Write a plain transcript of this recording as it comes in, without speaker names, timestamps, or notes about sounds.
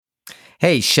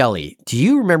Hey, Shelly, do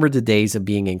you remember the days of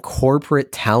being in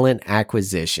corporate talent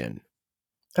acquisition?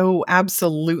 Oh,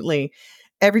 absolutely.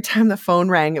 Every time the phone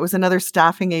rang, it was another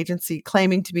staffing agency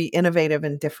claiming to be innovative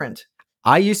and different.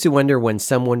 I used to wonder when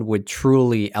someone would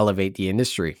truly elevate the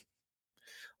industry.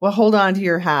 Well, hold on to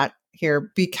your hat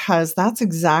here because that's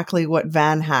exactly what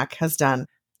Van Hack has done.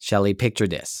 Shelly, picture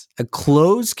this: a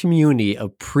closed community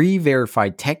of pre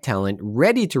verified tech talent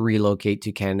ready to relocate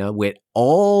to Canada with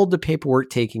all the paperwork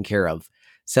taken care of.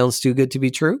 Sounds too good to be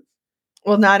true?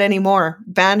 Well, not anymore.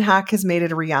 Van Hack has made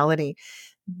it a reality.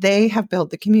 They have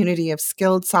built the community of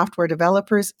skilled software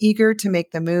developers eager to make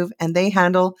the move, and they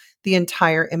handle the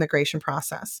entire immigration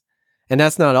process. And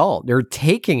that's not all. They're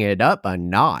taking it up a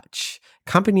notch.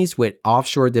 Companies with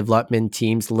offshore development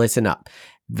teams, listen up.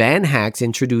 Van Hack's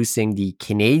introducing the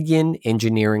Canadian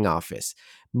Engineering Office.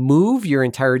 Move your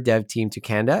entire dev team to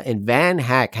Canada, and Van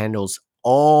Hack handles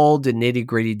all the nitty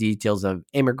gritty details of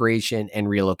immigration and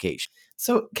relocation.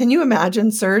 So, can you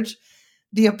imagine, Serge,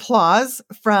 the applause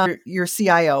from your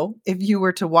CIO if you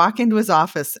were to walk into his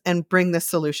office and bring this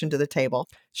solution to the table?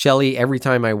 Shelly, every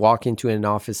time I walk into an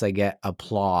office, I get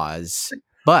applause.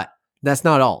 But that's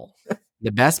not all.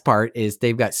 The best part is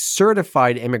they've got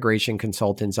certified immigration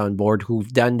consultants on board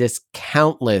who've done this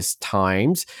countless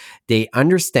times. They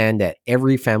understand that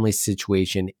every family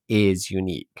situation is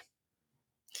unique.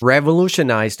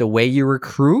 Revolutionize the way you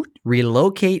recruit,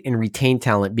 relocate, and retain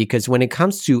talent, because when it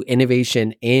comes to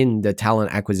innovation in the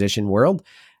talent acquisition world,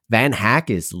 Van Hack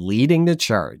is leading the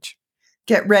charge.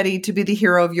 Get ready to be the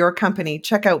hero of your company.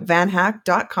 Check out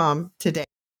vanhack.com today.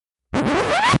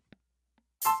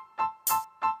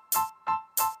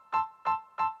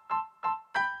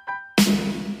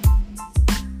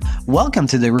 Welcome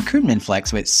to the Recruitment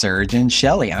Flex with Serge and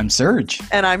Shelly. I'm Serge.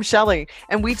 And I'm Shelly,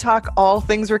 and we talk all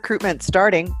things recruitment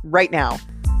starting right now.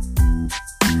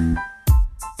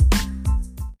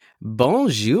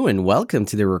 Bonjour and welcome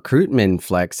to the Recruitment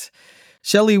Flex.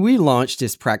 Shelly, we launched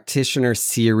this Practitioner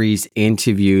series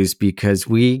interviews because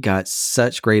we got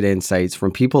such great insights from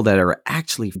people that are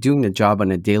actually doing the job on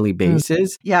a daily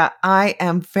basis. Yeah, I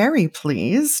am very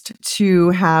pleased to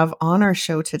have on our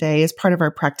show today, as part of our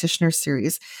Practitioner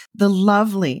series, the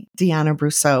lovely Deanna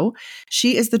Brousseau.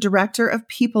 She is the Director of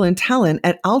People and Talent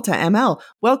at Alta ML.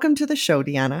 Welcome to the show,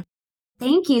 Deanna.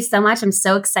 Thank you so much. I'm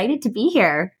so excited to be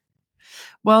here.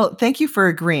 Well, thank you for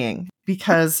agreeing,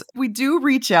 because we do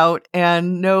reach out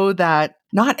and know that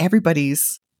not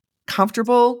everybody's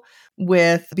comfortable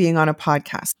with being on a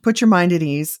podcast. Put your mind at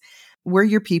ease. We're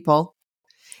your people.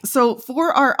 So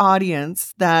for our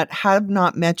audience that have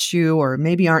not met you or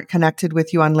maybe aren't connected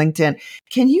with you on LinkedIn,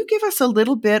 can you give us a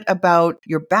little bit about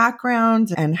your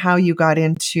background and how you got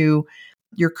into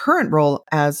your current role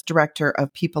as Director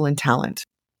of People and Talent?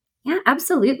 Yeah,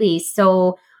 absolutely.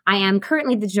 So I am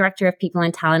currently the Director of People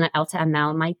and Talent at Alta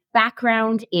ML. My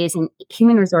background is in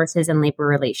human resources and labor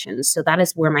relations. So that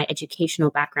is where my educational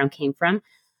background came from.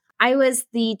 I was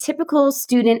the typical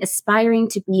student aspiring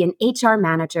to be an HR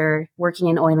manager working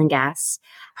in oil and gas,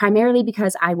 primarily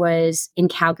because I was in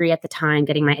Calgary at the time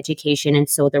getting my education. And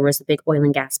so there was a big oil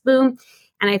and gas boom.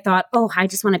 And I thought, I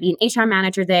just want to be an HR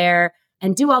manager there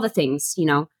and do all the things,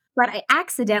 But I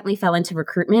accidentally fell into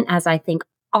recruitment, as I think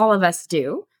all of us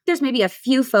do. There's maybe a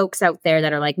few folks out there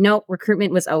that are like, no,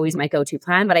 recruitment was always my go-to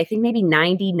plan. But I think maybe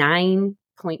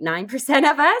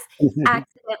 99.9% of us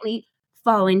accidentally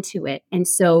fall into it. And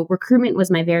so recruitment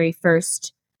was my very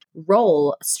first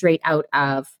role straight out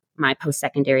of my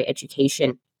post-secondary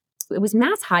education. It was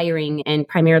mass hiring, and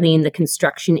primarily in the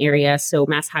construction area. So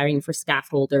mass hiring for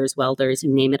scaffolders, welders,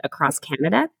 you name it, across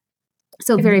Canada.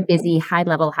 So very busy, high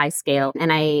level, high scale.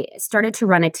 And I started to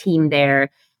run a team there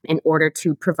in order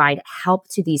to provide help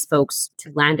to these folks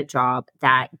to land a job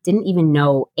that didn't even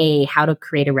know, how to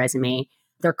create a resume.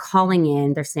 They're calling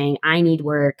in, they're saying, I need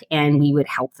work, and we would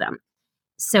help them.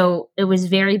 So it was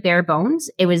very bare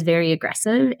bones. It was very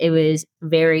aggressive. It was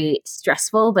very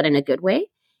stressful, but in a good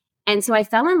way. And so I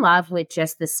fell in love with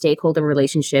just the stakeholder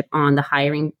relationship on the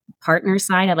hiring partner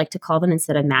side. I like to call them,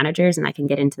 instead of managers, and I can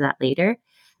get into that later,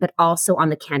 but also on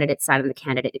the candidate side of the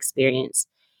candidate experience.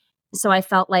 So I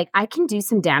felt like I can do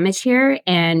some damage here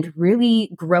and really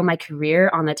grow my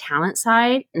career on the talent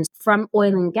side. And from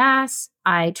oil and gas,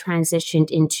 I transitioned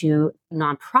into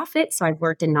nonprofit. So I've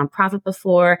worked in nonprofit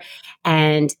before.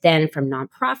 And then from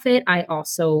nonprofit, I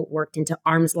also worked into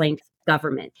arm's length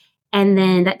government. And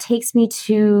then that takes me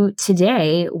to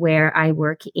today, where I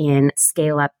work in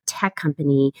scale-up tech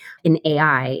company in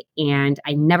AI. And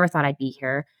I never thought I'd be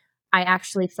here. I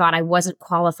actually thought I wasn't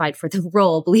qualified for the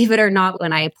role, believe it or not,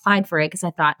 when I applied for it, because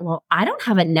I thought, well, I don't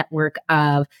have a network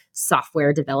of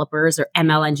software developers or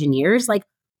ML engineers. Like,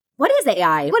 what is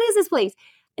AI? What is this place?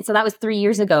 And so that was 3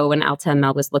 years ago when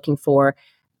AltaML was looking for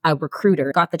a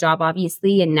recruiter. Got the job,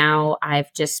 obviously, and now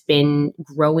I've just been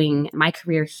growing my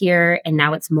career here, and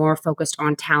now it's more focused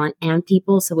on talent and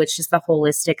people. So it's just the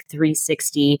holistic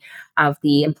 360 of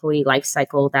the employee life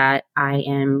cycle that I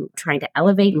am trying to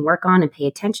elevate and work on and pay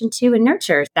attention to and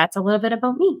nurture. That's a little bit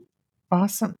about me.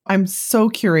 Awesome. I'm so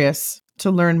curious to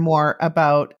learn more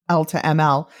about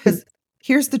AltaML, because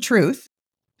here's the truth.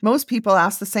 Most people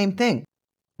ask the same thing.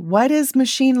 What is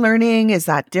machine learning? Is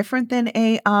that different than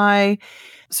AI?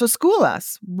 So school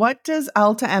us. What does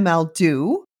AltaML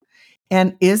do?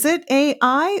 And is it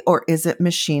AI or is it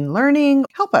machine learning?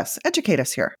 Help us, educate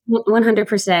us here.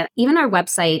 100%. Even our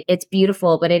website, it's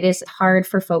beautiful, but it is hard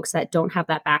for folks that don't have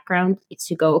that background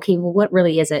to go, okay, well, what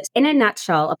really is it? In a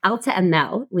nutshell,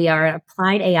 AltaML, we are an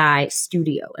applied AI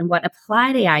studio. And what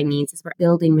applied AI means is we're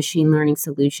building machine learning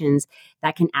solutions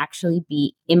that can actually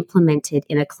be implemented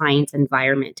in a client's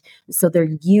environment. So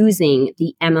they're using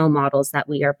the ML models that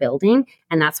we are building,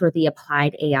 and that's where the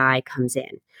applied AI comes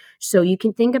in. So you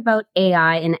can think about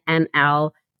AI and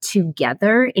ML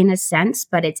together in a sense,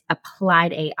 but it's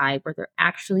applied AI where they're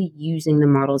actually using the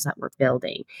models that we're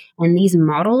building. And these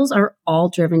models are all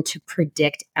driven to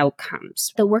predict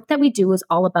outcomes. The work that we do is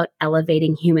all about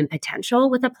elevating human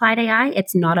potential with applied AI.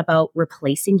 It's not about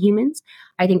replacing humans.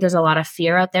 I think there's a lot of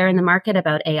fear out there in the market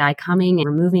about AI coming and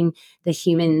removing the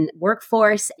human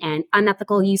workforce and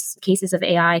unethical use cases of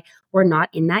AI. We're not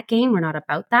in that game. We're not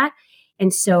about that.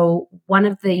 And so one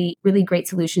of the really great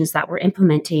solutions that we're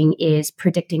implementing is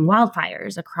predicting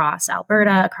wildfires across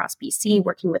Alberta, across BC,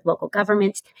 working with local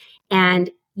governments.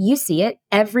 And you see it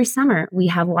every summer. We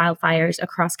have wildfires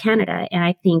across Canada. And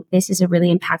I think this is a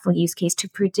really impactful use case to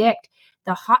predict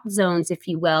the hot zones, if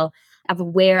you will, of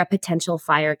where a potential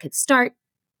fire could start.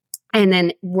 And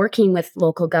then working with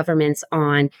local governments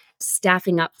on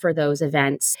staffing up for those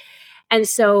events. And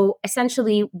so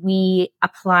essentially we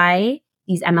apply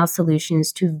these ML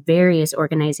solutions to various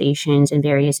organizations and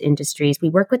various industries. We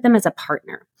work with them as a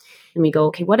partner and we go,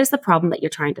 okay, what is the problem that you're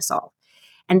trying to solve?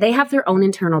 And they have their own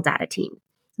internal data team.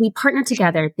 We partner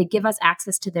together. They give us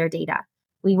access to their data.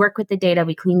 We work with the data,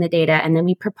 we clean the data, and then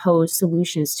we propose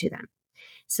solutions to them.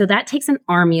 So that takes an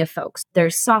army of folks.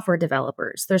 There's software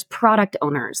developers, there's product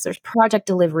owners, there's project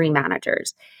delivery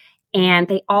managers, and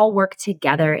they all work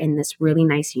together in this really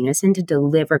nice unison to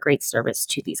deliver great service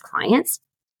to these clients.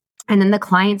 And then the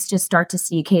clients just start to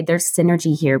see, okay, there's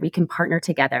synergy here. We can partner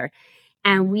together.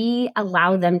 And we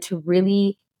allow them to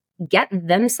really get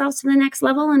themselves to the next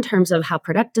level in terms of how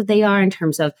productive they are, in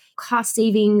terms of cost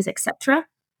savings, etc.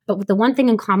 But with the one thing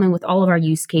in common with all of our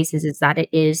use cases is that it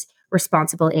is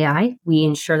responsible AI. We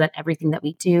ensure that everything that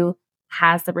we do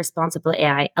has the responsible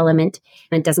AI element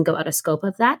and it doesn't go out of scope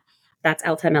of that. That's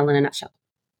AltaML in a nutshell.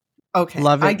 Okay.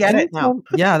 Love it. I get it now.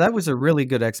 Yeah, that was a really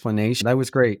good explanation. That was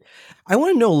great. I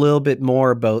want to know a little bit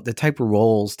more about the type of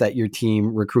roles that your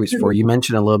team recruits for. You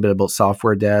mentioned a little bit about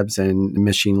software devs and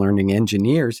machine learning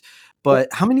engineers, but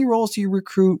how many roles do you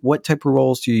recruit? What type of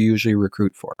roles do you usually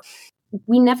recruit for?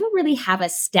 We never really have a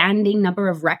standing number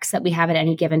of recs that we have at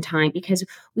any given time because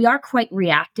we are quite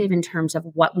reactive in terms of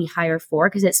what we hire for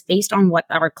because it's based on what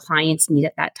our clients need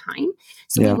at that time.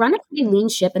 So we run a pretty lean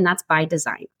ship and that's by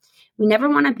design. We never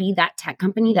want to be that tech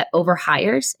company that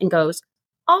overhires and goes,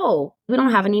 oh, we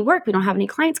don't have any work. We don't have any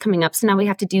clients coming up. So now we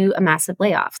have to do a massive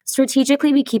layoff.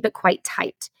 Strategically, we keep it quite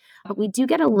tight. But we do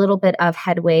get a little bit of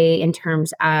headway in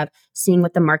terms of seeing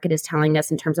what the market is telling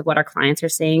us in terms of what our clients are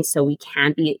saying. So we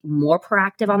can be more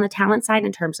proactive on the talent side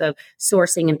in terms of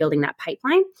sourcing and building that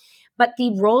pipeline. But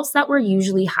the roles that we're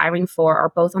usually hiring for are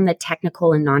both on the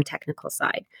technical and non-technical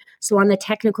side. So on the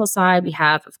technical side, we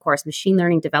have, of course, machine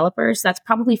learning developers. That's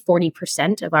probably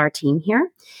 40% of our team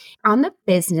here. On the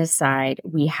business side,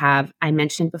 we have, I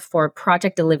mentioned before,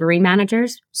 project delivery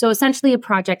managers. So essentially a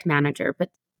project manager, but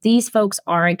these folks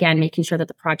are, again, making sure that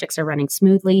the projects are running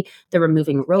smoothly. They're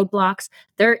removing roadblocks.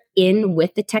 They're in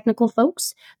with the technical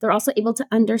folks. They're also able to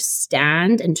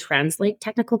understand and translate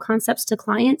technical concepts to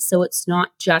clients. So it's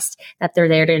not just that they're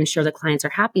there to ensure the clients are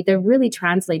happy. They're really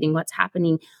translating what's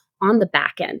happening on the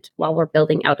back end while we're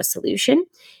building out a solution.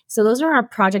 So those are our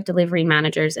project delivery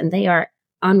managers, and they are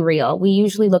unreal. We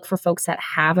usually look for folks that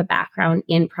have a background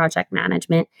in project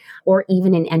management or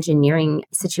even in engineering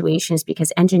situations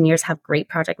because engineers have great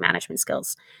project management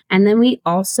skills. And then we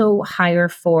also hire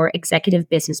for executive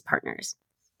business partners.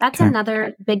 That's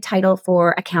another big title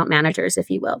for account managers,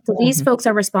 if you will. So these folks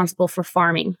are responsible for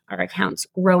farming our accounts,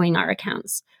 growing our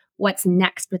accounts, what's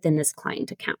next within this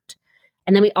client account.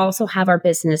 And then we also have our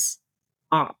business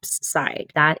ops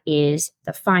side. That is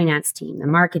the finance team, the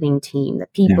marketing team, the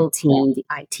people team, the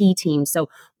IT team. So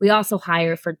we also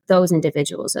hire for those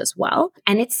individuals as well.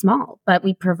 And it's small, but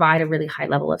we provide a really high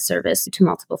level of service to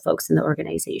multiple folks in the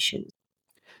organization.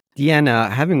 Deanna,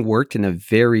 having worked in a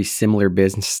very similar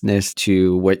business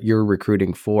to what you're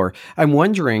recruiting for, I'm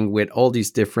wondering with all these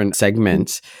different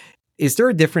segments, is there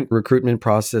a different recruitment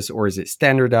process or is it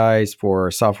standardized for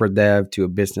a software dev to a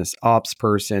business ops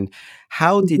person?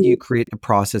 How did you create a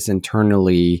process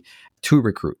internally to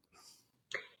recruit?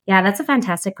 Yeah, that's a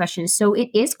fantastic question. So it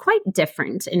is quite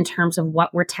different in terms of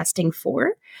what we're testing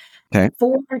for. Okay.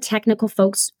 For our technical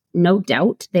folks, no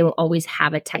doubt they will always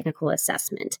have a technical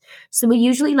assessment. So we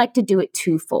usually like to do it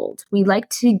twofold. We like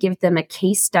to give them a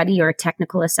case study or a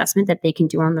technical assessment that they can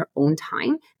do on their own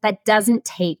time that doesn't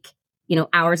take,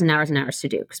 hours and hours and hours to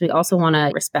do, because we also want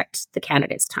to respect the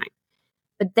candidate's time.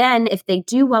 But then if they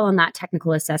do well on that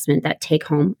technical assessment, that take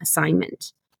home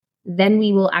assignment, then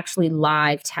we will actually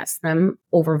live test them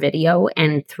over video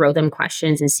and throw them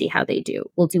questions and see how they do.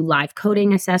 We'll do live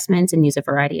coding assessments and use a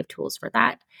variety of tools for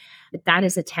that. But that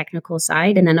is a technical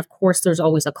side. And then, of course, there's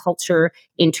always a culture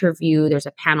interview. There's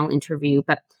a panel interview.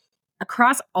 But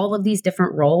across all of these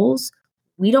different roles,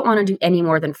 we don't want to do any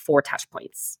more than 4 touch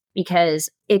points because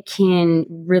it can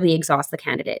really exhaust the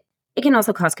candidate. It can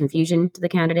also cause confusion to the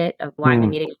candidate of why am I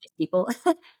meeting with these people?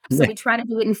 So we try to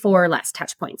do it in 4 or less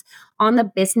touch points. On the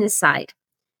business side,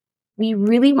 we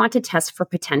really want to test for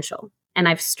potential. And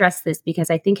I've stressed this because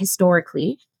I think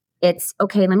historically it's,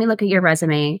 okay, let me look at your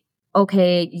resume.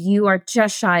 Okay, you are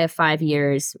just shy of 5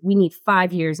 years. We need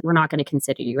 5 years. We're not going to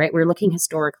consider you, right? We're looking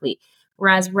historically.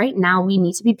 Whereas right now we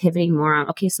need to be pivoting more on,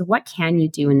 okay, so what can you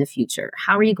do in the future?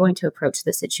 How are you going to approach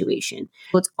the situation?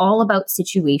 So it's all about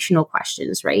situational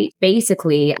questions, right?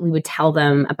 Basically, we would tell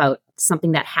them about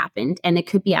something that happened, and it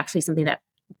could be actually something that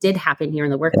did happen here in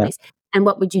the workplace. Yeah. And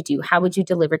what would you do? How would you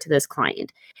deliver to this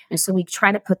client? And so we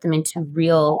try to put them into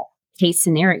real case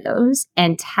scenarios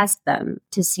and test them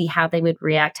to see how they would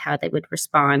react, how they would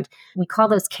respond. We call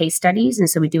those case studies. And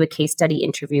so we do a case study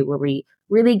interview where we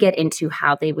really get into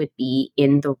how they would be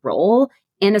in the role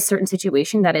in a certain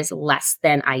situation that is less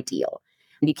than ideal,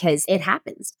 because it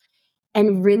happens.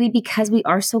 And really, because we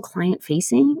are so client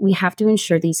facing, we have to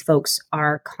ensure these folks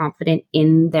are confident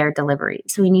in their delivery.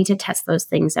 So we need to test those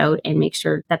things out and make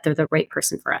sure that they're the right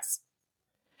person for us.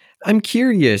 I'm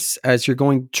curious, as you're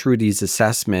going through these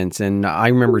assessments, and I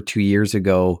remember 2 years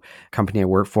ago, a company I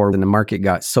worked for, when the market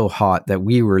got so hot that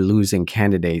we were losing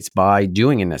candidates by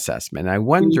doing an assessment. I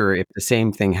wonder if the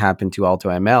same thing happened to Alto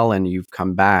ML and you've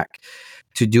come back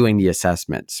to doing the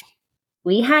assessments.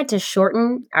 We had to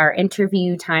shorten our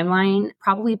interview timeline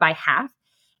probably by half.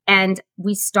 And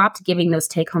we stopped giving those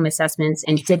take-home assessments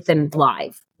and did them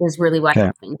live, was really what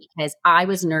happened, because I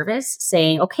was nervous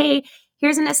saying, okay,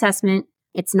 here's an assessment.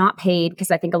 It's not paid, because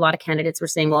I think a lot of candidates were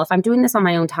saying, well, if I'm doing this on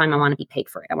my own time, I want to be paid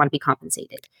for it. I want to be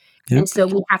compensated. Yep. And so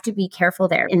we have to be careful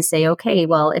there and say, okay,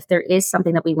 well, if there is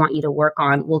something that we want you to work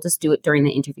on, we'll just do it during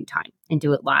the interview time and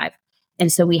do it live. And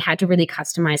so we had to really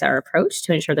customize our approach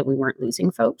to ensure that we weren't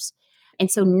losing folks. And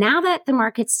so now that the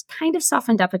market's kind of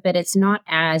softened up a bit, it's not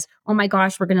as, oh my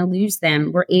gosh, we're going to lose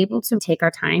them. We're able to take our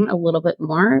time a little bit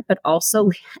more, but also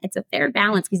it's a fair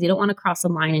balance because you don't want to cross the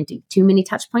line and do too many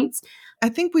touch points. I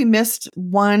think we missed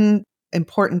one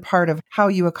important part of how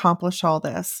you accomplish all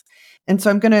this. And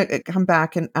so I'm going to come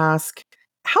back and ask,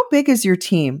 how big is your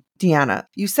team, Deanna?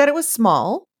 You said it was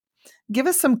small. Give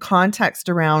us some context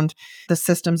around the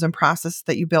systems and process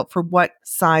that you built for what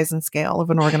size and scale of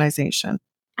an organization.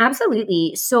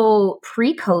 Absolutely. So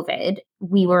pre-COVID,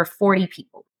 we were 40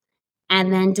 people.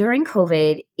 And then during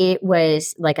COVID, it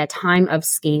was like a time of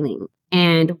scaling,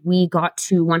 and we got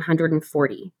to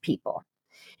 140 people.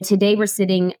 Today, we're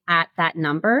sitting at that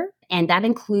number, and that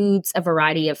includes a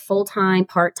variety of full-time,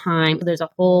 part-time. There's a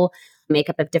whole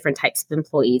makeup of different types of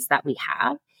employees that we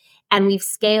have. And we've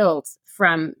scaled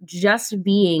from just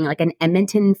being like an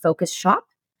Edmonton-focused shop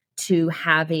to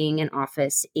having an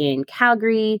office in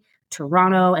Calgary,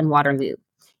 Toronto, and Waterloo.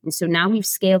 And so now we've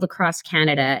scaled across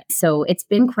Canada. So it's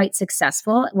been quite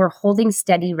successful. We're holding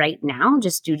steady right now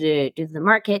just due to the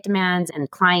market demands and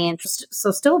clients.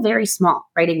 So still very small,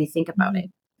 right, if you think about it.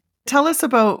 Tell us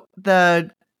about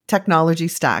the technology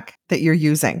stack that you're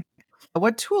using.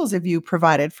 What tools have you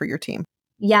provided for your team?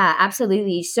 Yeah,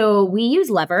 absolutely. So we use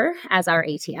Lever as our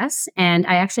ATS, and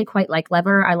I actually quite like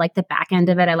Lever. I like the back end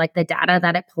of it. I like the data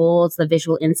that it pulls, the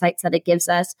visual insights that it gives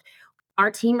us. Our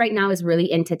team right now is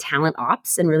really into talent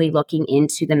ops and really looking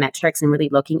into the metrics and really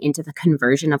looking into the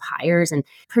conversion of hires and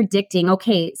predicting,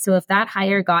 okay, so if that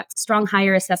hire got strong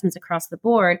hire assessments across the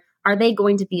board, Are they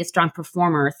going to be a strong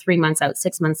performer 3 months out,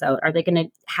 6 months out? Are they going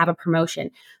to have a promotion?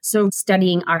 So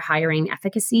studying our hiring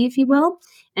efficacy, if you will.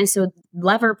 And so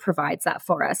Lever provides that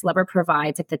for us. Lever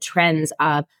provides like the trends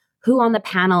of who on the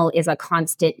panel is a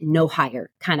constant no hire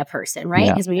kind of person, right?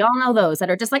 Yeah. Because we all know those that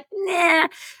are just like, nah.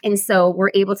 And so we're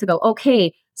able to go,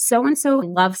 okay, so-and-so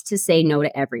loves to say no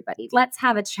to everybody. Let's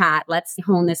have a chat. Let's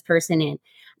hone this person in.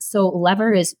 So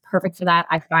Lever is perfect for that.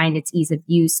 I find it's ease of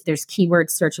use. There's keyword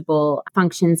searchable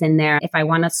functions in there. If I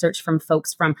want to search from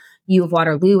folks from U of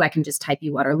Waterloo, I can just type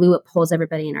U Waterloo. It pulls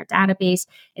everybody in our database.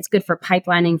 It's good for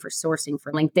pipelining, for sourcing,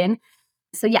 for LinkedIn.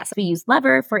 So yes, we use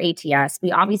Lever for ATS.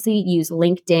 We obviously use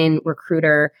LinkedIn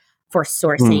Recruiter for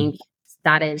sourcing.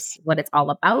 That is what it's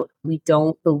all about. We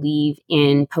don't believe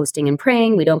in posting and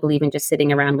praying. We don't believe in just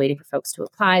sitting around waiting for folks to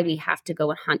apply. We have to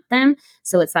go and hunt them.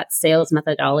 So it's that sales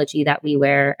methodology that we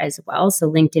wear as well. So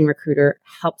LinkedIn Recruiter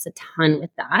helps a ton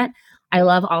with that. I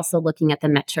love also looking at the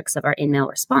metrics of our email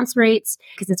response rates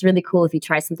because it's really cool if you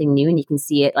try something new and you can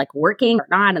see it like working or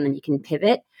not, and then you can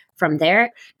pivot from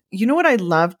there. You know what I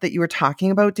loved that you were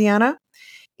talking about, Deanna,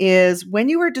 is when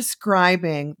you were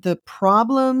describing the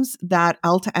problems that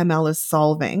Alta ML is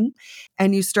solving,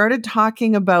 and you started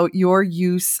talking about your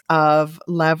use of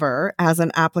Lever as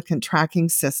an applicant tracking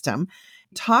system.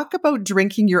 Talk about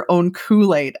drinking your own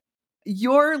Kool-Aid.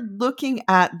 You're looking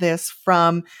at this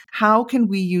from how can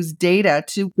we use data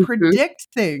to predict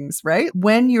things, right?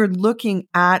 When you're looking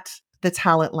at the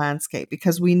talent landscape,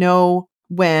 because we know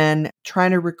when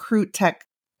trying to recruit tech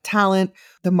talent,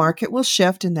 the market will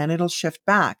shift and then it'll shift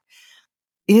back.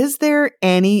 Is there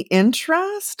any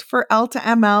interest for Alta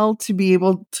ML to be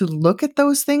able to look at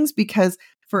those things? Because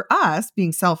for us,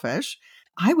 being selfish,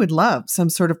 I would love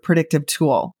some sort of predictive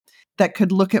tool that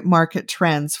could look at market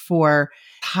trends for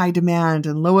high demand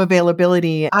and low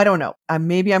availability. I don't know.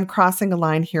 Maybe I'm crossing a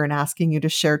line here and asking you to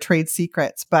share trade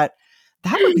secrets, but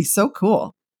that would be so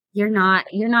cool. You're not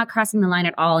crossing the line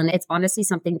at all. And it's honestly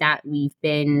something that we've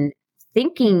been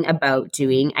thinking about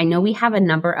doing. I know we have a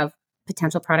number of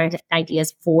potential product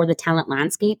ideas for the talent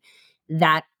landscape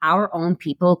that our own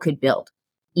people could build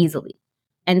easily.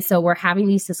 And so we're having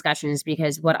these discussions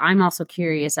because what I'm also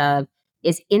curious of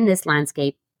is in this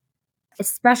landscape,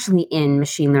 especially in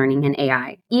machine learning and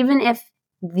AI, even if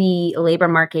the labor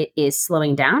market is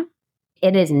slowing down,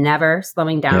 it is never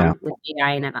slowing down with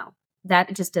AI and ML.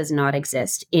 That just does not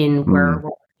exist in where we're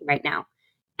working right now.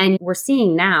 And we're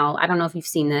seeing now, I don't know if you've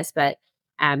seen this, but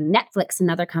Netflix and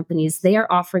other companies, they are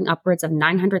offering upwards of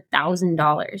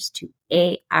 $900,000 to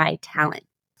AI talent.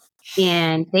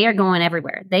 And they are going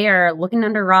everywhere. They are looking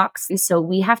under rocks. And so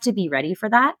we have to be ready for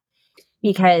that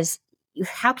because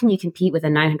how can you compete with a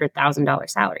 $900,000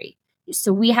 salary?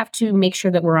 So we have to make sure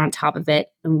that we're on top of it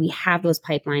and we have those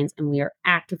pipelines and we are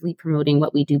actively promoting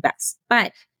what we do best.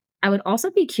 But I would also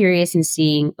be curious in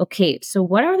seeing, okay, so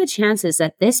what are the chances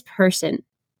that this person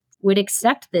would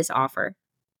accept this offer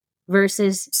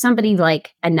versus somebody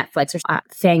like a Netflix or a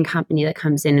FANG company that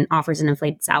comes in and offers an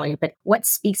inflated salary? But what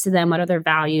speaks to them? What are their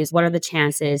values? What are the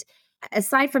chances?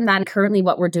 Aside from that, currently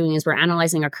what we're doing is we're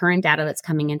analyzing our current data that's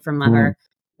coming in from Lever.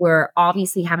 We're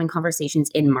obviously having conversations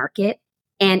in market.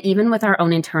 And even with our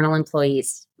own internal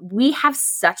employees, we have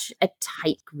such a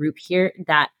tight group here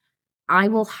that I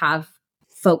will have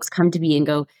folks come to me and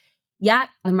go, yeah,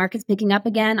 the market's picking up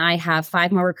again. I have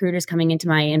 5 more recruiters coming into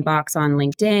my inbox on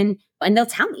LinkedIn, and they'll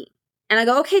tell me. And I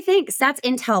go, okay, thanks. That's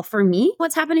intel for me.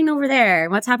 What's happening over there?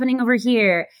 What's happening over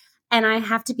here? And I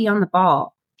have to be on the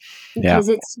ball because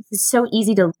it's so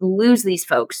easy to lose these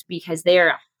folks because they're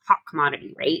a hot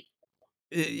commodity, right?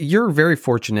 You're very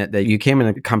fortunate that you came in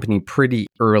a company pretty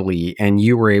early and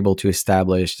you were able to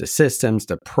establish the systems,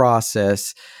 the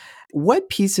process. What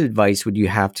piece of advice would you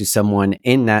have to someone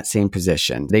in that same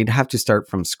position? They'd have to start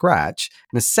from scratch.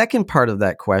 And the second part of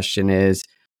that question is,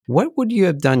 what would you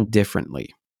have done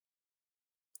differently?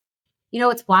 You know,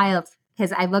 it's wild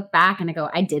because I look back and I go,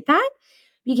 I did that?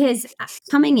 Because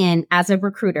coming in as a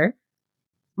recruiter,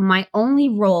 my only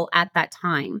role at that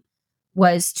time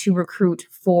was to recruit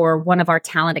for one of our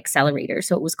talent accelerators.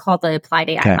 So it was called the Applied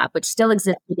AI Lab, which still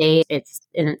exists today. It's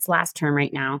in its last term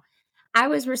right now. I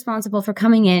was responsible for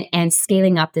coming in and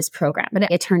scaling up this program,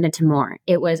 but it turned into more.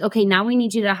 It was, okay, now we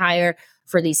need you to hire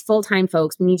for these full-time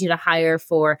folks. We need you to hire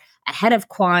for a head of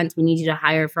quant. We need you to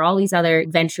hire for all these other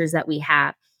ventures that we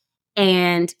have.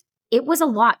 And it was a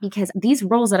lot because these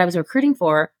roles that I was recruiting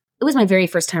for, it was my very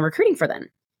first time recruiting for them.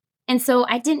 And so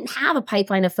I didn't have a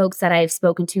pipeline of folks that I've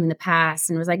spoken to in the past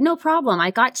and was like, no problem,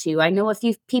 I got you. I know a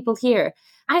few people here.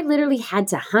 I literally had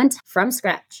to hunt from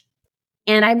scratch.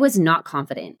 And I was not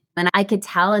confident. And I could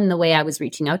tell in the way I was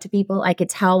reaching out to people. I could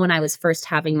tell when I was first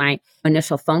having my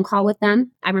initial phone call with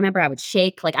them. I remember I would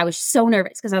shake. Like I was so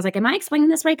nervous because I was like, am I explaining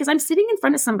this right? Because I'm sitting in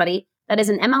front of somebody that is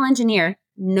an ML engineer,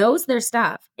 knows their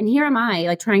stuff. And here am I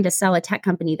like trying to sell a tech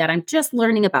company that I'm just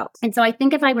learning about. And so I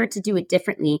think if I were to do it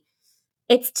differently,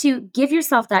 it's to give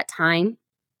yourself that time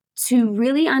to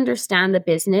really understand the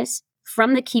business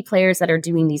from the key players that are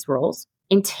doing these roles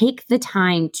and take the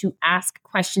time to ask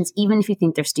questions, even if you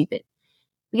think they're stupid.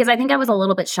 Because I think I was a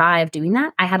little bit shy of doing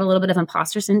that. I had a little bit of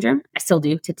imposter syndrome. I still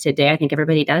do to today. I think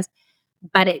everybody does.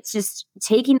 But it's just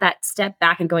taking that step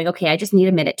back and going, okay, I just need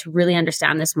a minute to really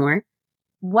understand this more.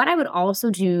 What I would also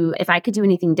do, if I could do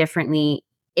anything differently,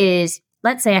 is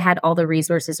let's say I had all the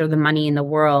resources or the money in the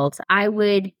world, I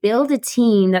would build a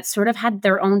team that sort of had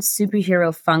their own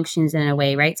superhero functions in a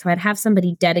way, right? So I'd have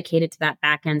somebody dedicated to that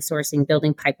back-end sourcing,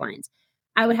 building pipelines.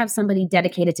 I would have somebody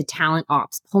dedicated to talent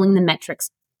ops, pulling the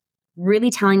metrics,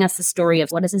 really telling us the story of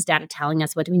what is this data telling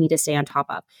us? What do we need to stay on top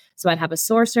of? So I'd have a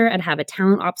sourcer, I'd have a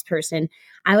talent ops person.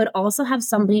 I would also have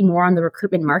somebody more on the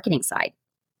recruitment marketing side,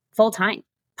 full time,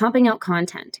 pumping out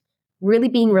content, really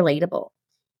being relatable.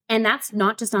 And that's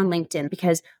not just on LinkedIn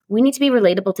because we need to be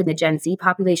relatable to the Gen Z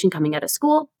population coming out of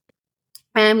school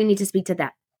and we need to speak to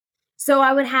them. So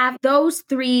I would have those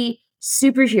three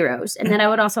superheroes. And then I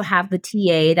would also have the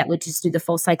TA that would just do the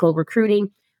full cycle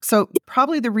recruiting. So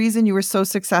probably the reason you were so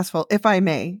successful, if I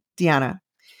may, Deanna,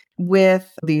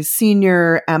 with these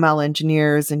senior ML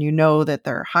engineers and you know that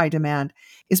they're high demand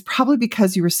is probably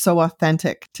because you were so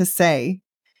authentic to say,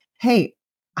 hey,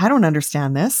 I don't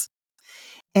understand this.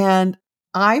 And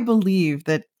I believe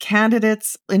that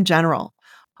candidates in general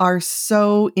are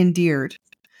so endeared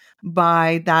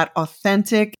by that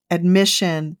authentic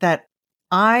admission that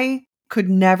I could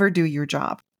never do your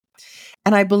job.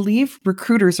 And I believe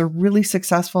recruiters are really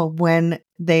successful when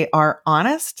they are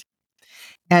honest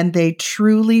and they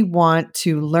truly want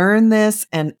to learn this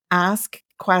and ask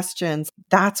questions.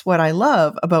 That's what I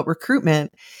love about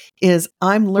recruitment is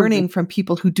I'm learning from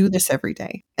people who do this every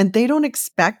day. And they don't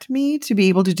expect me to be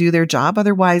able to do their job.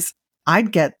 Otherwise,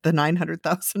 I'd get the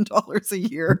 $900,000 a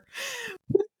year.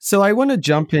 So I want to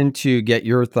jump in to get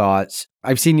your thoughts.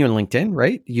 I've seen you on LinkedIn,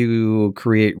 right? You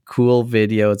create cool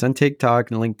videos on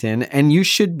TikTok and LinkedIn, and you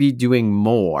should be doing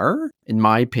more, in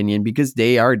my opinion, because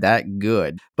they are that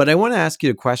good. But I want to ask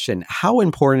you a question. How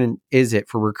important is it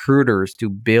for recruiters to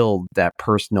build that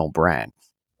personal brand?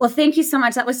 Well, thank you so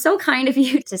much. That was so kind of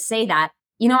you to say that.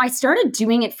 You know, I started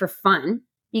doing it for fun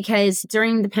because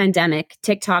during the pandemic,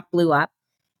 TikTok blew up.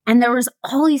 And there was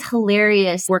all these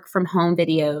hilarious work from home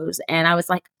videos. And I was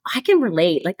like, I can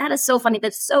relate. Like, that is so funny.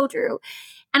 That's so true.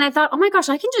 And I thought, oh my gosh,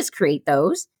 I can just create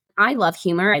those. I love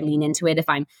humor. I lean into it if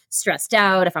I'm stressed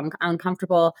out, if I'm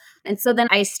uncomfortable. And so then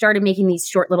I started making these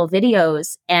short little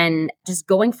videos and just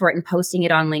going for it and posting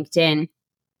it on LinkedIn.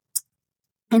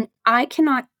 And I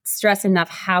cannot stress enough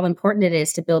how important it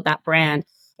is to build that brand.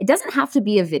 It doesn't have to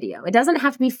be a video. It doesn't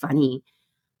have to be funny.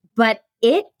 But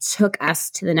it took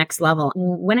us to the next level.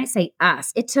 When I say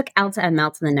us, it took Alta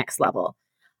ML to the next level.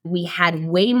 We had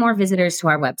way more visitors to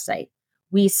our website.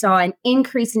 We saw an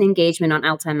increase in engagement on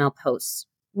Alta ML posts.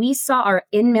 We saw our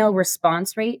in-mail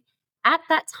response rate. At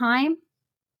that time,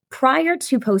 prior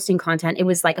to posting content, it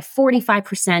was like a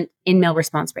 45% in-mail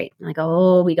response rate. I'm like,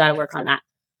 oh, we got to work on that.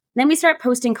 Then we start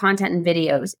posting content and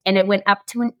videos, and it went up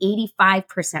to an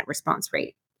 85% response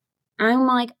rate. I'm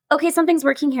like, okay, something's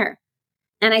working here.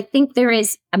 And I think there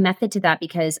is a method to that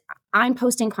because I'm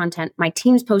posting content, my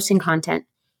team's posting content,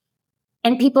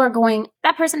 and people are going,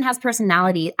 that person has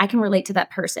personality. I can relate to that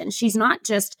person. She's not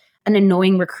just an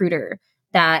annoying recruiter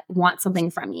that wants something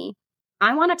from me.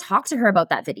 I want to talk to her about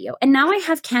that video. And now I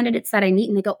have candidates that I meet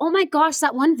and they go, oh my gosh,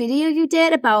 that one video you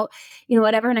did about,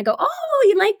 whatever. And I go, oh,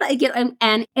 you like that?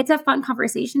 And it's a fun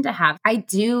conversation to have. I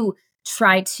do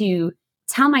try to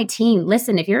tell my team,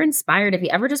 listen, if you're inspired, if you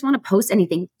ever just want to post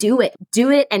anything, do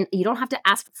it. And you don't have to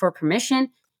ask for permission.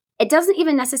 It doesn't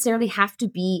even necessarily have to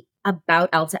be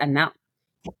about Alta ML.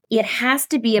 It has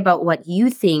to be about what you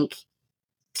think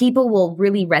people will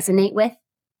really resonate with.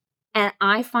 And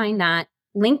I find that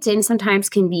LinkedIn sometimes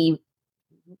can be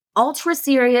ultra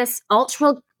serious,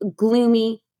 ultra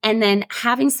gloomy, and then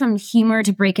having some humor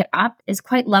to break it up is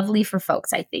quite lovely for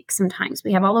folks, I think. Sometimes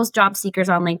we have all those job seekers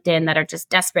on LinkedIn that are just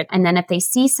desperate. And then if they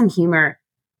see some humor,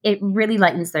 it really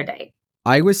lightens their day.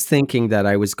 I was thinking that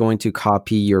I was going to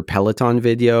copy your Peloton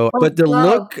video, but the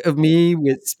look of me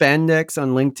with spandex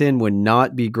on LinkedIn would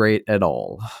not be great at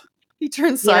all. You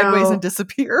turn sideways and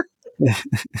disappear.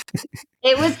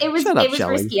 It was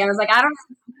risky. I was like, I don't know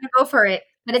if I'm going to go for it,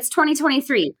 but it's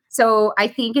 2023. So I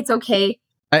think it's okay.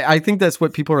 I think that's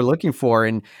what people are looking for.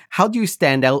 And how do you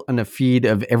stand out on a feed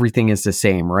of everything is the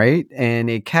same, right? And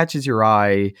it catches your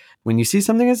eye when you see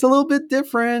something that's a little bit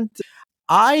different.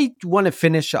 I want to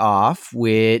finish off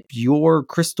with your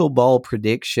crystal ball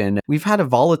prediction. We've had a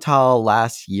volatile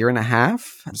last year and a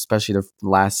half, especially the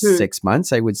last 6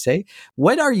 months, I would say.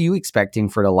 What are you expecting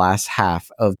for the last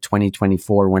half of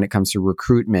 2024 when it comes to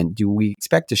recruitment? Do we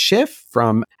expect a shift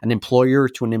from an employer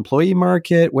to an employee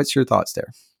market? What's your thoughts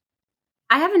there?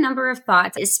 I have a number of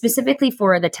thoughts specifically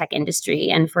for the tech industry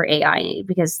and for AI,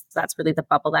 because that's really the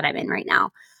bubble that I'm in right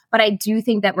now. But I do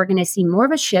think that we're going to see more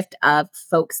of a shift of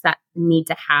folks that need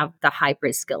to have the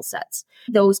hybrid skill sets.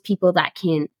 Those people that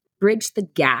can bridge the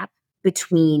gap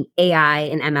between AI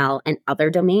and ML and other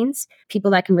domains,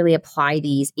 people that can really apply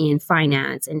these in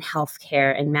finance and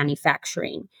healthcare and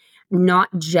manufacturing, not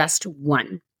just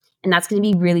one. And that's going to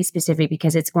be really specific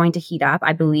because it's going to heat up.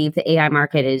 I believe the AI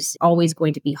market is always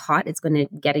going to be hot. It's going to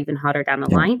get even hotter down the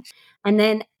line. And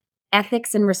then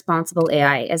ethics and responsible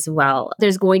AI as well.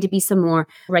 There's going to be some more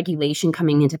regulation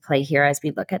coming into play here as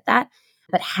we look at that.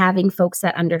 But having folks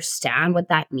that understand what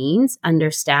that means,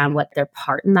 understand what their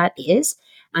part in that is,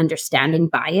 understanding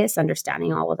bias,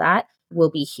 understanding all of that will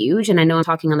be huge. And I know I'm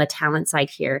talking on the talent side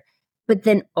here, but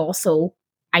then also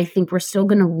I think we're still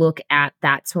going to look at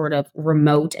that sort of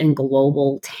remote and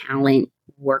global talent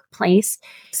workplace,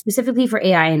 specifically for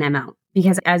AI and ML.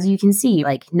 Because as you can see,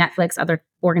 like Netflix, other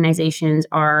organizations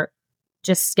are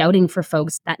just scouting for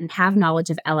folks that have knowledge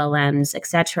of LLMs, et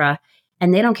cetera,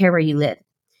 and they don't care where you live.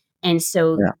 And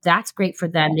so that's great for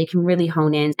them. They can really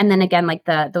hone in. And then again, like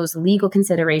those legal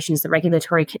considerations, the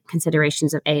regulatory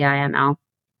considerations of AI ML.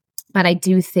 But I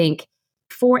do think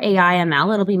for AI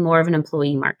ML, it'll be more of an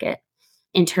employee market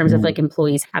in terms of like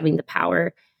employees having the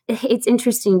power. It's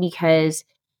interesting because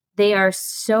they are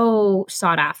so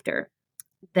sought after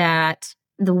that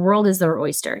the world is their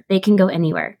oyster. They can go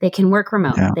anywhere. They can work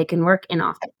remote. They can work in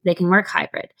office. They can work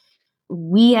hybrid.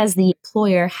 We as the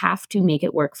employer have to make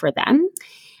it work for them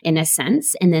in a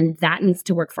sense. And then that needs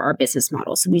to work for our business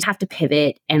model. So we have to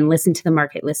pivot and listen to the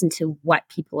market, listen to what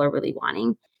people are really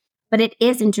wanting. But it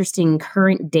is interesting,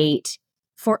 current date,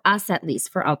 for us at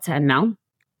least, for Alta ML.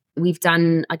 We've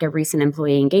done like a recent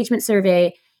employee engagement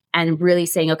survey and really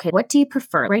saying, okay, what do you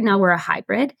prefer? Right now we're a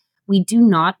hybrid. We do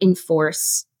not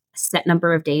enforce a set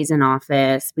number of days in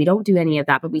office. We don't do any of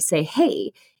that, but we say,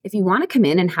 hey, if you want to come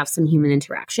in and have some human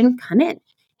interaction, come in.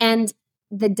 And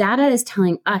the data is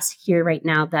telling us here right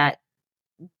now that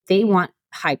they want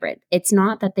hybrid. It's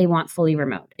not that they want fully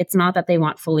remote. It's not that they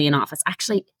want fully in office.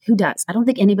 Actually, who does? I don't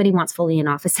think anybody wants fully in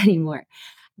office anymore.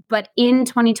 But in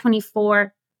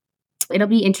 2024, it'll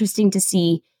be interesting to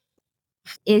see,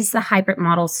 is the hybrid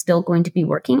model still going to be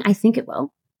working? I think it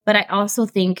will. But I also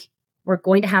think we're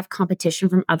going to have competition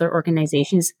from other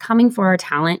organizations coming for our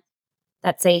talent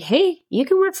that say, hey, you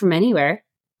can work from anywhere.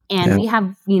 And we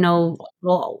have,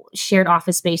 shared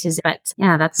office spaces. But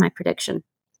yeah, that's my prediction.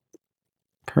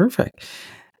 Perfect.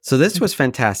 So this was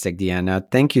fantastic, Deanna.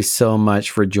 Thank you so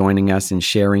much for joining us and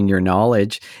sharing your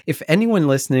knowledge. If anyone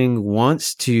listening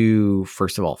wants to,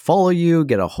 first of all, follow you,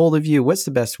 get a hold of you, what's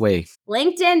the best way?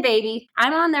 LinkedIn, baby.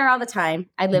 I'm on there all the time.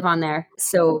 I live on there.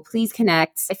 So please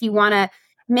connect. If you want to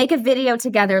make a video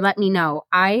together, let me know.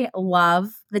 I love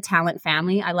the talent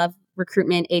family. I love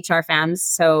recruitment, HR fams.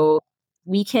 So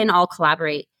we can all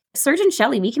collaborate. Serge and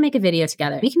Shelly, we can make a video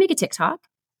together. We can make a TikTok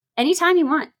anytime you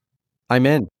want. I'm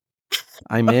in.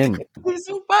 It's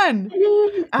so fun.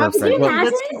 Absolutely.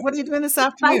 What are you doing this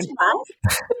afternoon?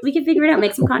 We can figure it out,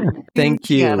 make some content. Thank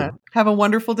you. Deanna. Have a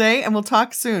wonderful day and we'll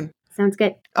talk soon. Sounds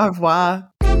good. Au revoir.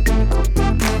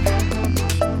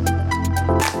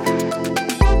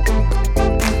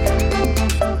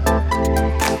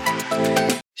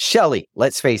 Shelly,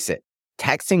 let's face it,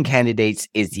 texting candidates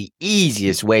is the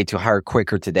easiest way to hire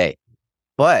quicker today.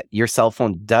 But your cell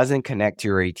phone doesn't connect to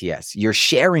your ATS. You're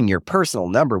sharing your personal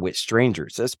number with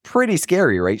strangers. That's pretty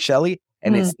scary, right, Shelly?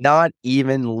 And it's not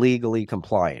even legally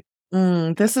compliant.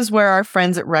 This is where our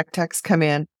friends at RecText come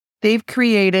in. They've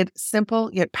created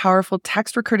simple yet powerful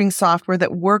text recruiting software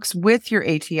that works with your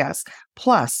ATS.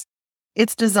 Plus,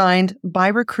 it's designed by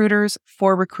recruiters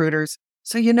for recruiters,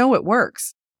 so you know it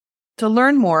works. To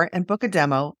learn more and book a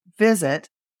demo, visit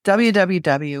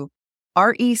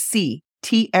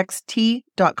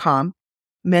www.rectxt.com,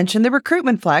 mention the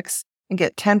recruitment flex, and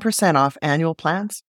get 10% off annual plans.